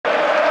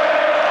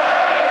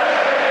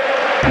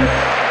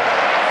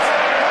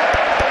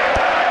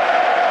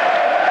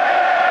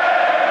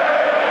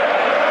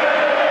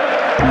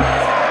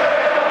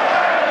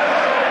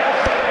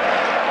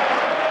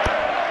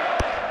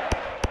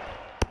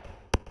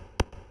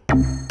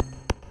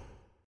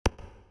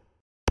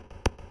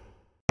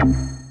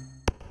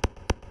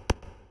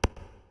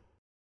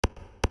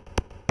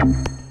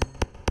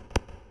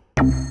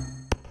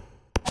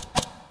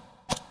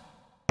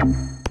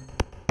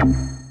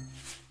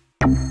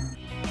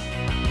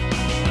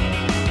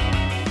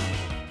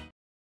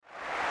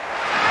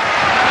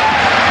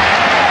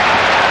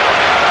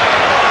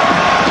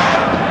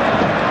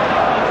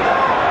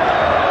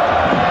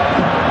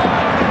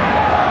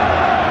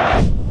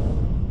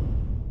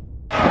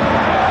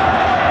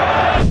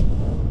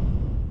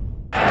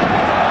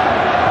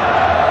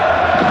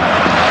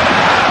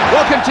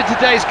To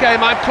today's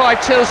game, I'm Clive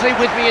Tilsley.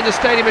 With me in the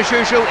stadium as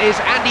usual is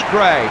Andy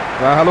Gray.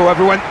 Well, hello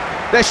everyone.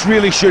 This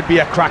really should be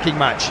a cracking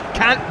match.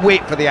 Can't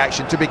wait for the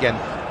action to begin.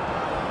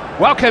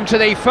 Welcome to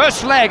the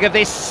first leg of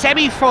this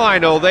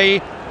semi-final. The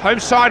home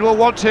side will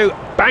want to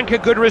bank a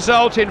good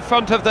result in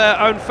front of their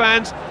own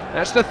fans.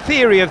 That's the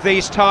theory of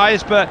these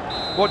ties, but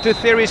what do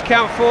theories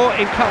count for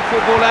in cup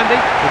football, Andy?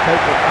 They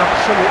count for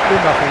absolutely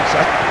nothing,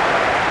 sir.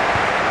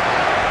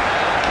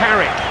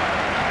 Carrick.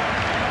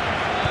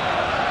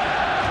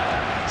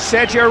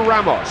 Sergio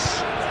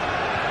Ramos,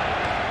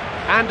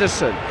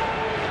 Anderson,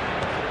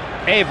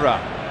 Evra,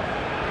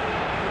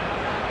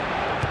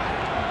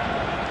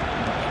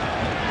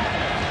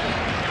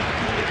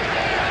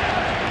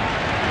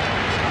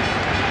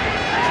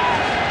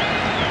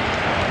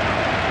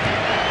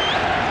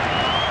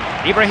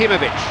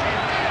 Ibrahimovic,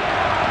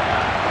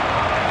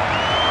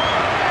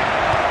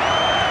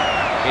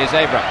 here's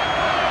Evra,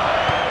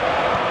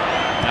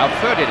 now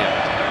Ferdinand.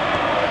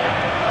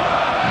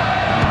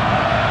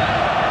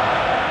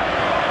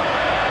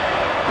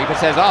 Keeper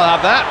says, I'll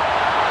have that.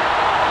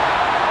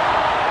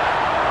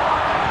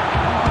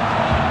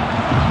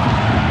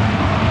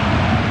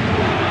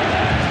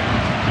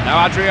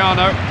 Now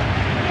Adriano.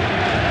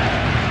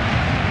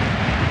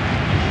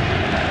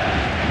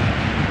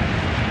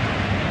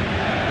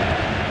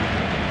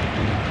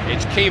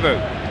 It's Kivu.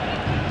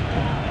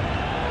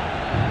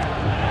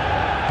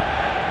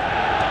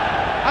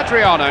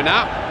 Adriano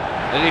now.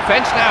 The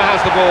defence now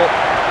has the ball.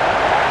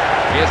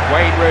 Here's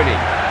Wayne Rooney.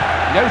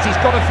 Knows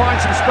he's got to find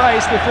some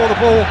space before the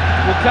ball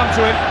will come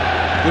to him.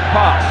 Good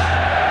pass.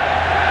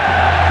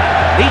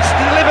 Needs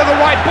to deliver the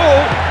white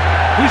ball.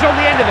 Who's on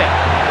the end of it?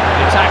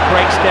 The attack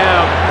breaks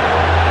down.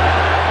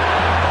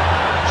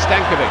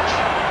 Stankovic.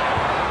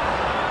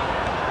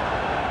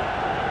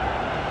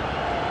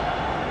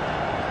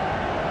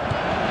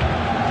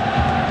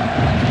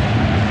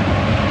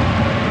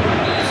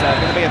 It's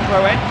going to be a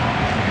throw-in.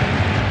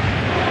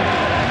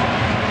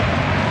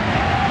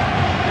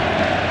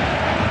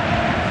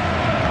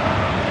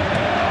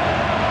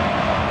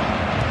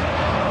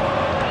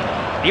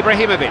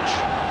 Ibrahimovic.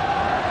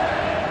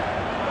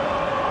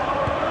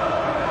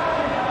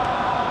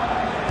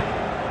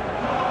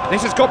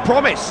 This has got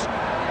promise.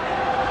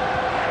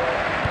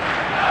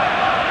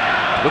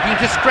 Looking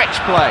to stretch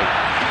play.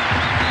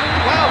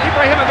 Well,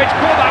 Ibrahimovic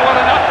caught that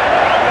one enough.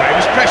 Well, he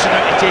was pressing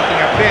into taking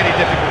a very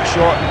difficult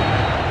shot.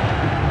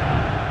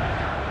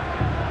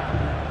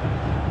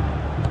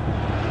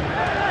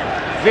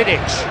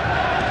 Vidic.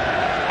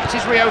 It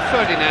is Rio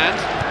Ferdinand.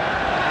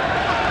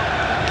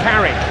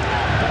 Carrick.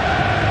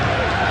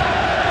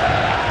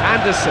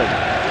 Anderson.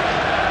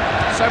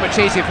 So much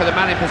easier for the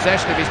man in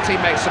possession of his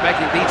teammates to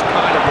making these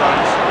kind of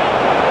runs.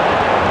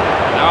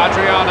 Now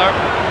Adriano.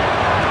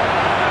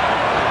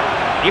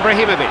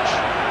 Ibrahimovic.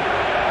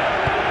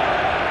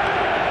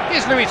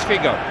 Here's Luis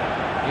Figo.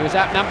 He was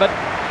outnumbered.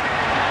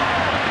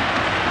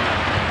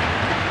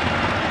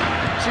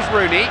 This is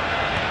Rooney.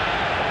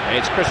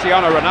 It's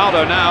Cristiano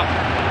Ronaldo now.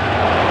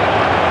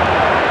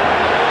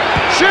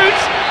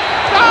 Shoots!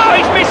 Oh,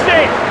 he's missed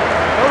it!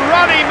 The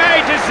run he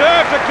made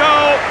deserved a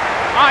goal.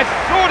 I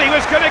thought he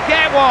was going to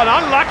get one,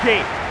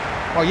 unlucky.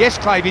 Well, yes,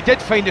 Clive, he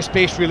did find the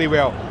space really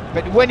well,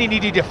 but when he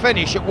needed to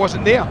finish, it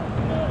wasn't there.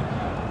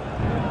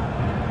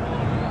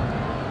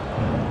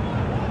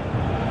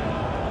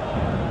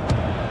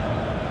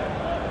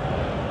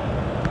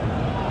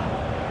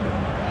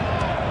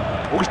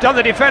 Oh, he's done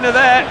the defender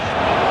there.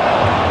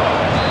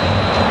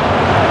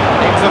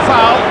 It was a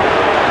foul.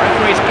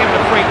 Referee's given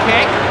a free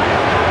kick.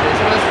 It's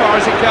not as far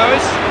as it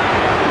goes.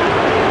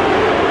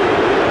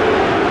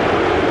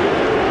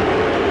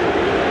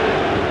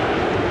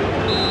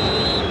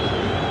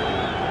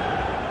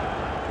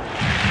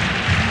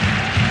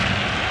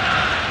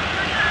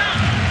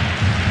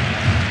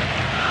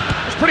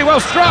 Pretty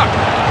well struck.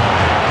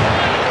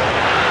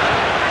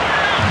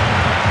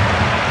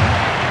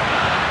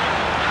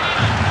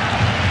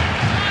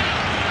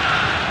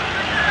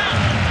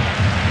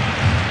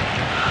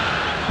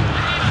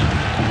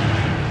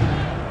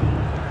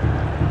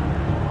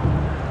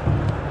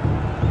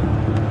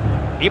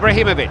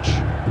 Ibrahimovic.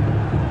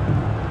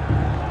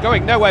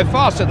 Going nowhere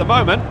fast at the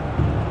moment.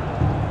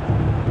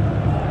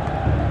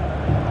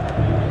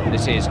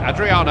 This is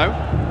Adriano.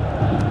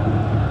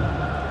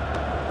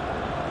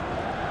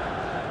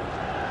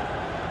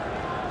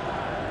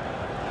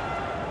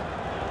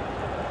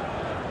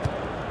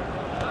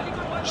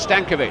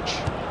 Stankovic.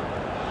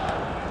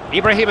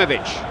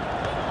 Ibrahimovic.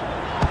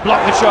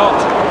 block the shot.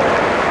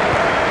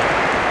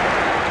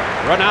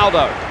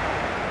 Ronaldo.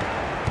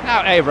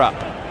 Now Evra.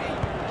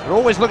 They're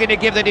always looking to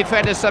give the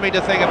defenders something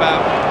to think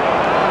about.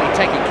 Really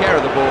taking care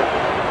of the ball.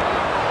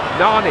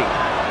 Nani.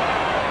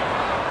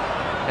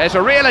 There's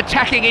a real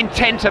attacking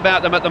intent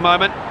about them at the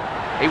moment.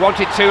 He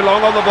wanted too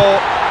long on the ball.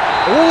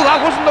 Oh,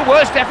 that wasn't the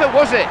worst effort,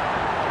 was it?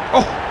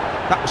 Oh,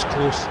 that was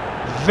close.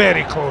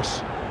 Very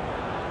close.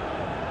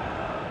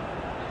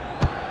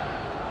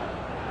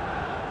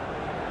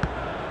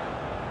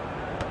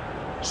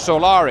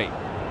 Solari.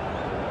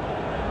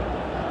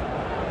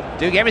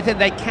 Doing everything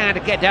they can to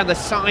get down the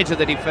sides of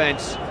the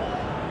defence.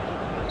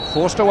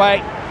 Forced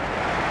away.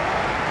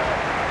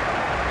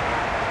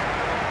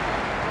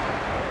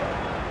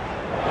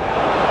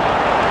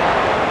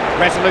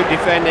 Resolute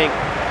defending.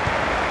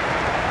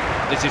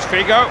 This is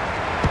Figo.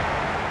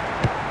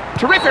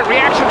 Terrific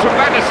reaction from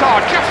Van der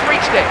Sar, just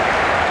reached it.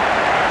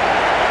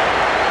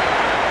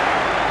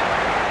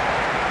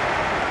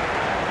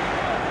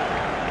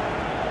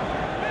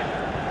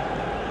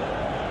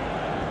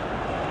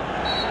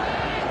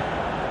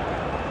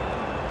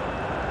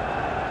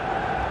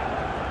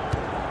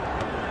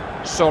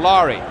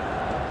 Solari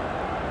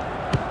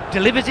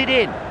delivers it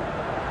in,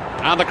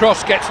 and the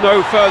cross gets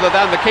no further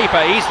than the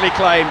keeper, easily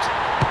claimed.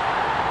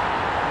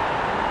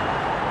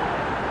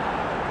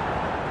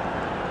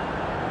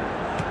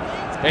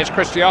 Here's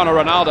Cristiano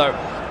Ronaldo.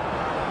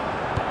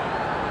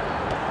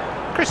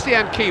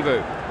 Christian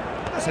Kivu.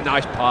 That's a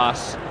nice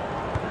pass.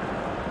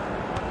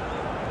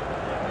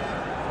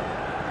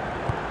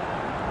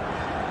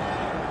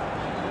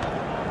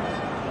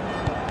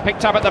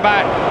 Picked up at the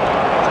back.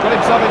 He's got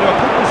himself into a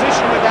good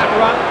position with that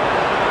run.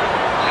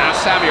 Now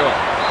Samuel.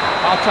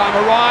 Half-time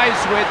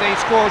arrives with the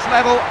scores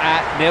level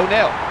at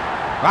 0-0.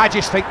 I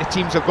just think the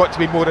teams have got to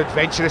be more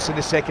adventurous in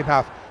the second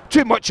half.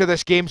 Too much of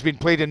this game's been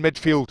played in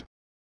midfield.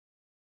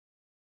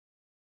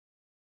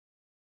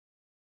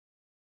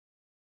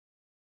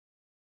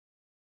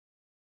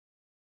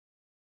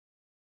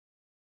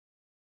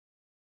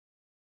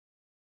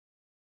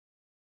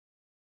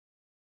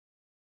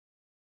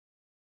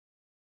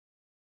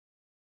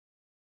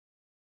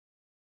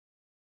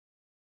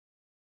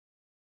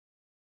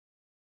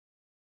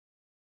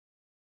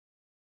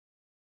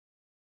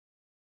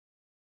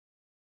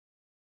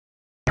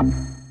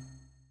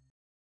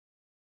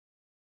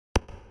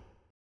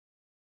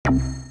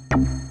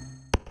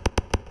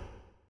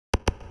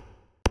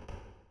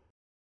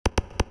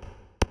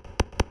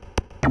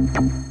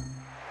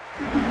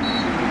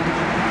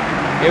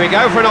 Here we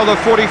go for another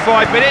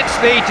 45 minutes,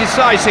 the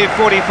decisive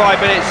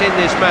 45 minutes in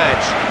this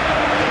match.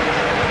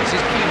 This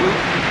is Kivu.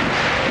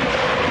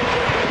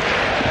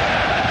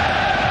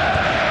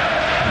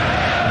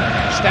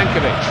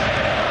 Stankovic.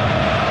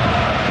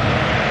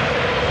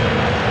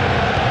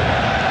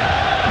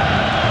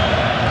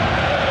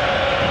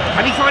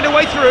 Can he find a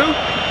way through?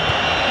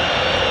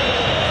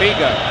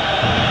 Figo.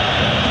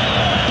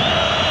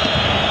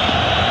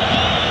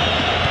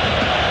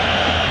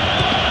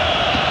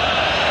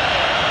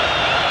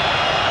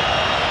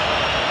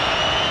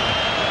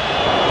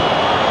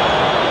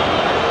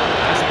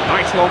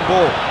 Long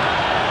ball.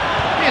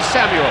 Here's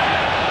Samuel.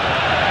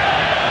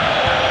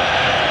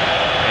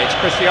 It's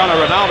Cristiano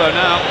Ronaldo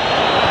now.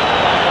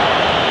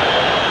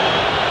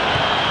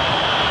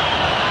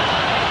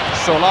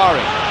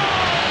 Solari.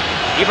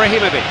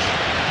 Ibrahimovic.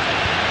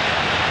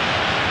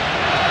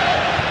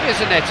 Here's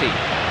Zanetti.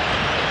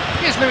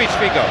 Here's Luis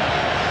Figo.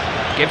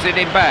 Gives it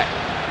in back.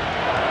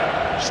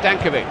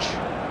 Stankovic.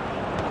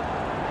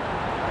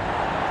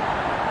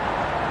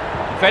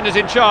 Defenders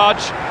in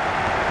charge.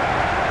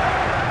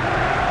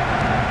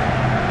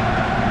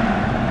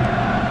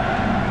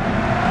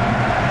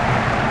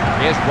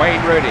 Here's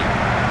Wayne Rooney.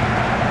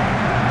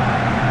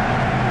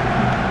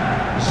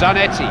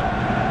 Zanetti.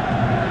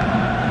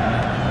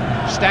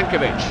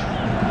 Stankovic.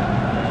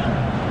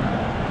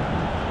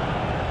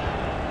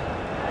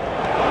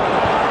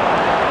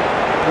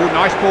 Oh,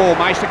 nice ball,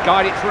 managed to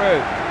guide it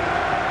through.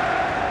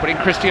 Putting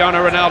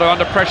Cristiano Ronaldo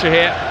under pressure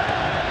here.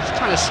 Just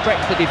trying to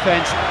stretch the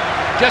defence.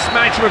 Just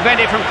managed to prevent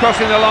it from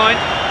crossing the line.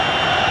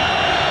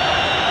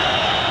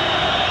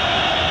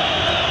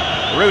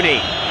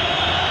 Rooney.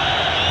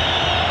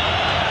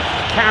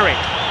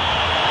 Carrick.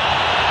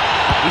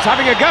 He's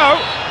having a go.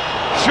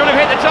 Should have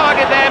hit the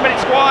target there, but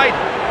it's wide.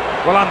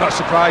 Well, I'm not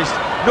surprised.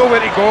 Nowhere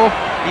to go.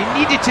 He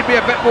needed to be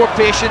a bit more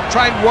patient,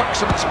 try and work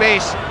some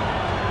space.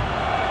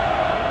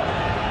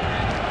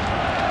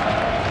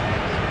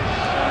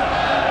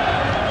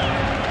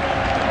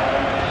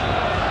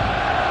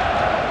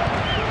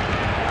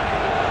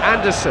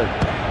 Anderson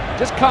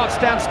just can't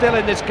stand still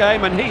in this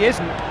game, and he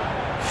isn't.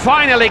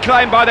 Finally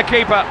claimed by the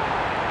keeper.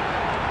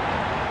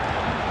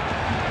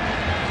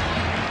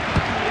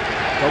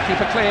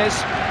 Goalkeeper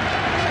clears.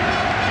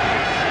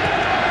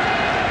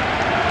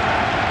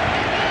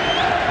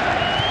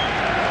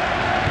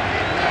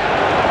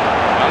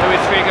 Now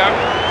Luis Figo.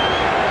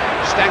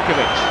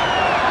 Stankovic.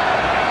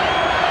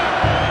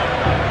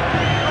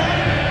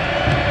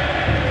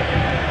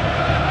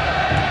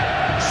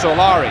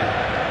 Solari.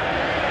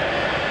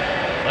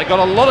 They got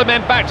a lot of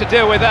men back to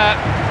deal with that.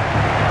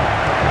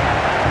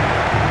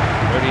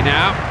 Rooney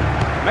now.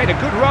 Made a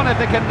good run if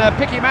they can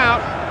pick him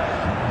out.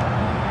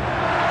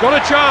 Got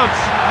a chance.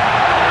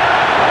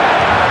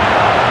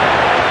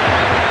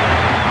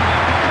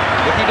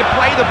 Looking to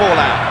play the ball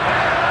out.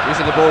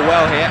 Using the ball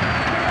well here.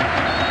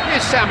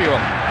 Here's Samuel.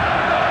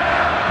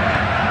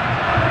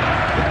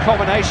 Good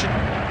combination.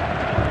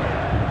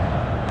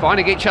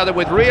 Finding each other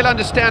with real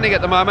understanding at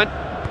the moment.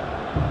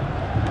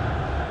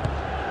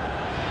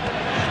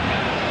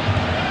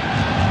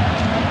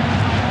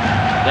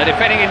 They're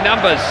defending in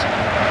numbers.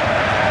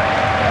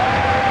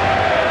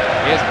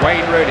 Here's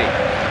Wayne Rooney.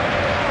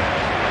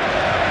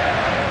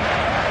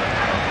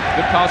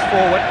 Good pass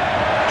forward.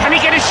 Can he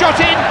get a shot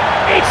in?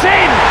 It's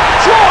in!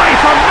 Joy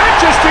for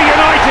Manchester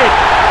United!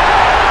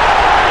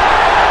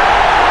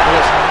 Well,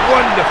 it's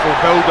wonderful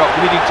build-up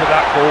leading to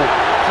that goal.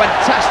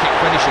 Fantastic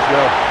finish as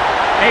well.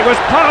 It was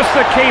past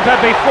the keeper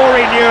before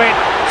he knew it.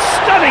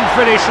 Stunning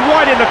finish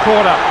right in the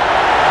corner.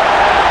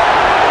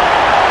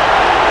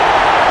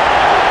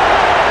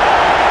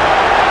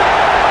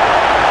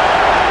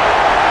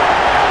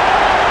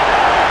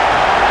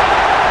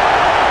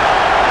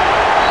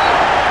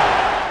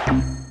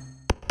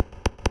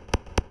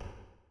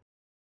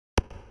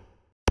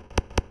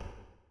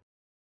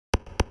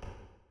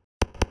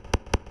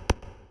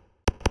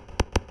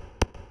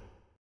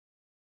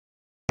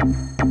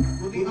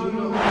 It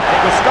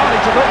was starting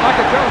to look like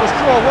a goalless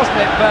draw, wasn't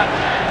it? But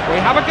we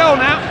have a goal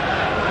now.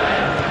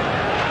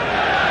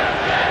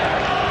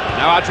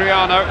 Now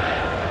Adriano.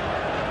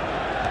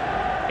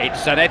 It's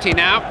Zanetti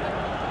now.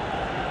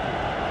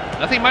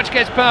 Nothing much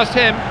gets past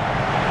him.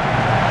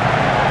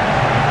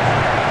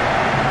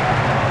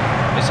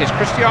 This is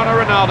Cristiano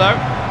Ronaldo.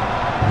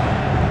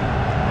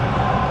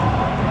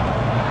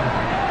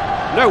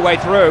 No way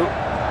through.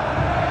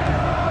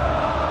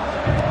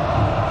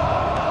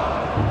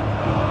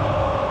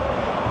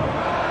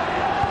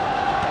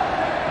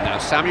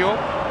 Samuel,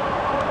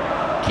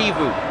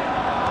 Kivu,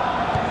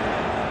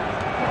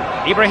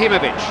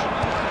 Ibrahimovic,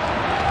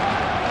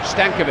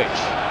 Stankovic.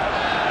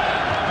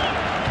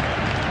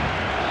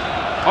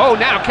 Oh,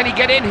 now can he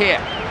get in here?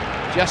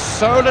 Just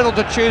so little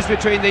to choose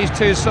between these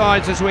two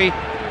sides as we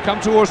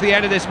come towards the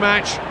end of this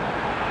match.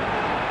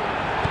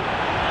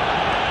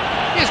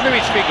 Here's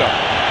Luis Figo,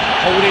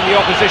 holding the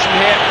opposition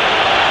here.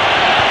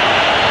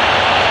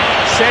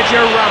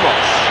 Sergio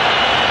Ramos.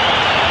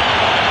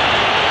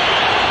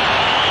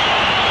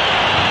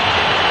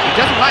 He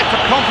doesn't lack for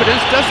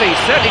confidence, does he?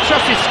 Certainly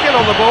trusts his skill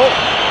on the ball.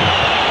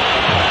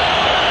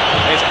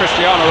 Here's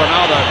Cristiano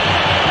Ronaldo.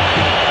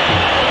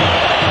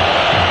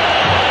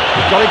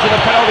 He's got into the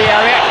penalty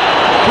area.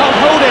 Can't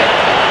hold it.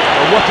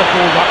 Well, what a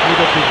goal that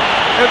would have been.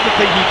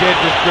 Everything he did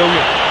was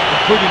brilliant,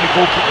 including the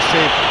goalkeeper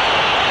save.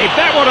 If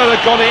that one had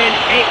gone in,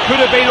 it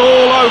could have been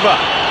all over.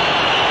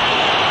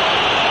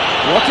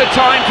 What a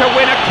time to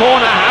win a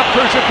corner. How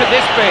crucial could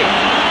this be?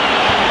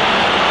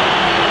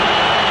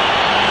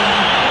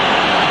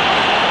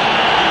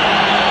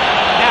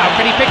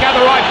 Can he pick out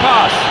the right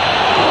pass?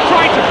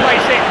 Trying to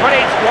place it, but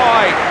it's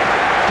wide.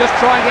 Just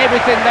trying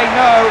everything they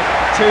know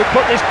to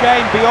put this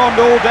game beyond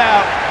all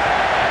doubt.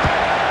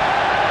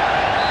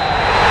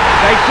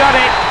 They've done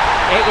it.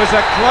 It was a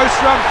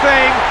close-run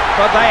thing,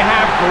 but they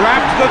have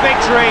grabbed the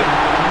victory.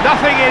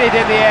 Nothing in it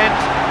in the end.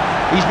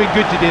 He's been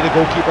good today, the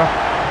goalkeeper.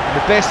 And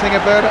the best thing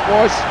about it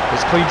was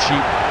his clean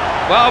sheet.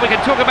 Well, we can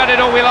talk about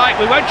it all we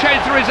like. We won't change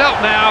the result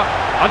now.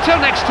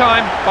 Until next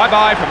time,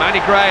 bye-bye from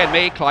Andy Gray and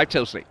me, Clive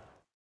Tilsley.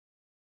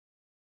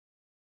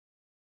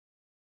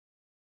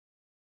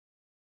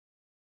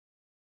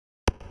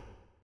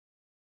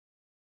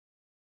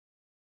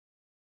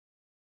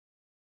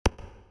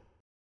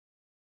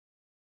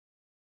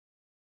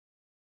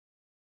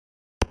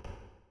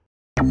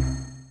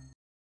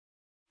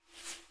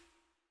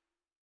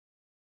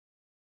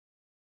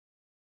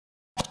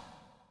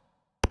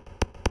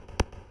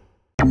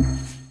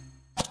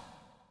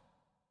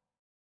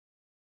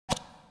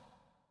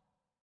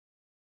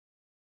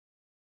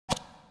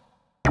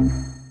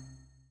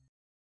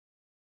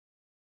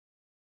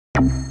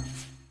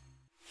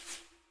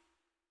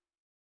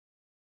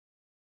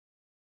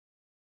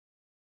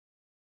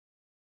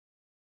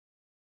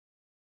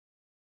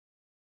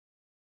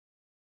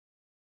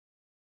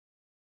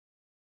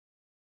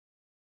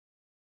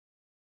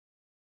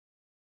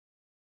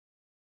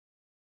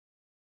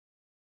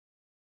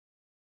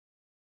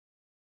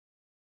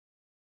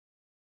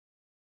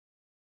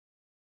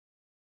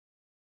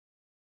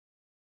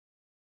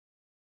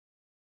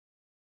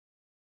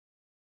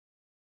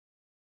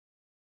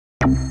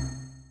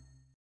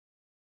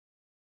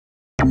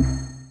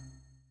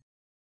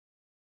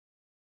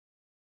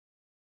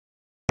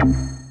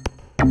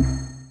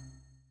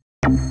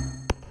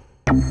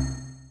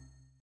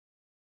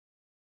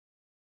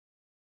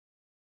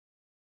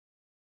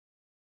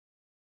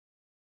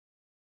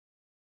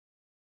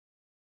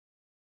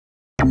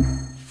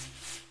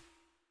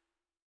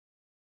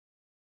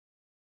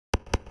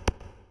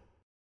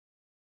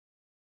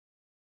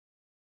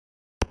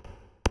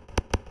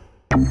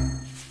 You